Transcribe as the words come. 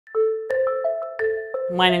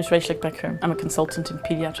My name is Rachel Agbeko. I'm a consultant in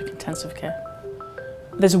paediatric intensive care.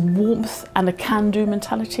 There's a warmth and a can-do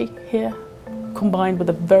mentality here, combined with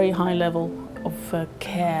a very high level of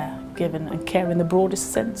care given, and care in the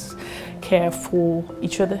broadest sense. Care for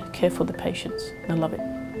each other, care for the patients. I love it.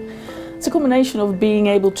 It's a combination of being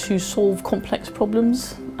able to solve complex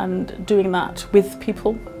problems and doing that with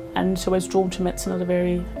people, and so I was drawn to medicine at a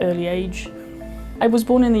very early age. I was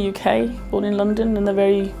born in the UK, born in London, and then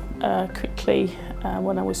very quickly,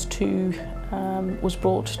 when I was 2, was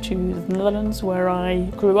brought to the Netherlands, where I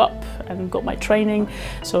grew up and got my training.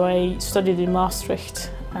 So I studied in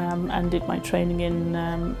Maastricht and did my training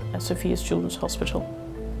in Sophia's Children's Hospital.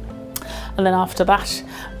 And then after that,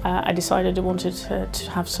 I decided I wanted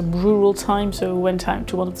to have some rural time, so I went out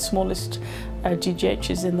to one of the smallest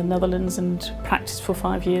GGHs in the Netherlands and practiced for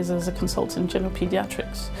 5 years as a consultant in general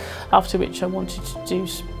paediatrics, after which I wanted to do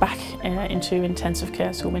back into intensive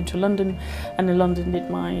care, so I went to London, and in London did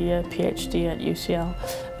my PhD at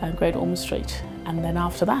UCL, Great Ormond Street. And then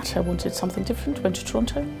after that I wanted something different, went to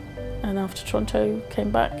Toronto, and after Toronto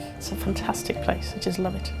came back. It's a fantastic place, I just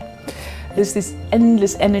love it. There's this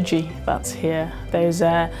endless energy that's here. There's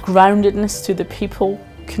a groundedness to the people,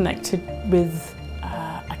 connected with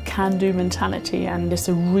a can-do mentality, and there's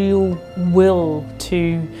a real will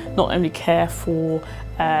to not only care for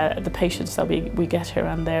the patients that we get here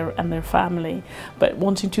and their family, but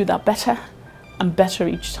wanting to do that better and better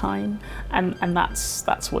each time, and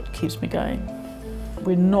that's what keeps me going.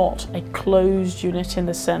 We're not a closed unit in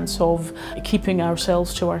the sense of keeping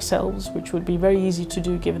ourselves to ourselves, which would be very easy to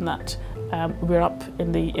do given that we're up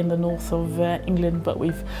in the north of England, but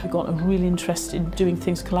we've got a real interest in doing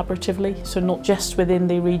things collaboratively, so not just within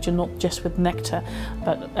the region, not just with Nectar,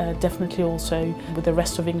 but definitely also with the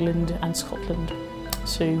rest of England and Scotland.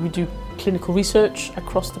 So we do clinical research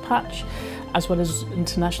across the patch, as well as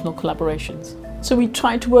international collaborations. So we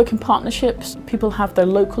try to work in partnerships. People have their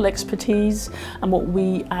local expertise, and what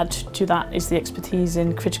we add to that is the expertise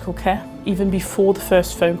in critical care. Even before the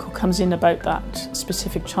first phone call comes in about that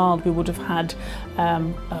specific child, we would have had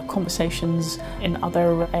conversations in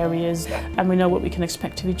other areas, and we know what we can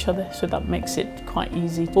expect of each other, so that makes it quite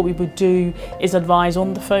easy. What we would do is advise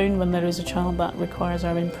on the phone when there is a child that requires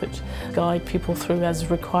our input, guide people through as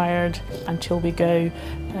required until we go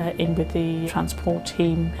in with the transport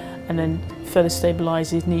team, and then further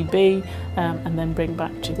stabilise if need be, and then bring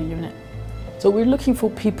back to the unit. So we're looking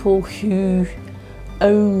for people who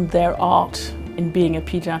own their art in being a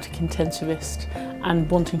paediatric intensivist and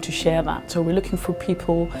wanting to share that. So we're looking for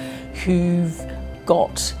people who've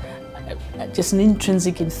got just an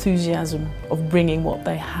intrinsic enthusiasm of bringing what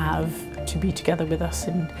they have to be together with us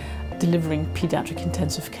in delivering paediatric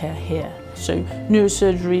intensive care here. So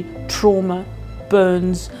neurosurgery, trauma,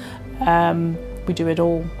 burns, we do it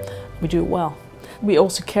all. We do it well. We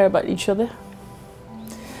also care about each other,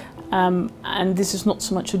 and this is not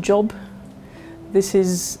so much a job. This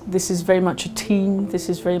is very much a team. This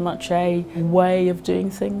is very much a way of doing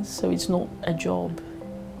things. So it's not a job.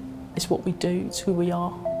 It's what we do. It's who we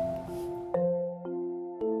are.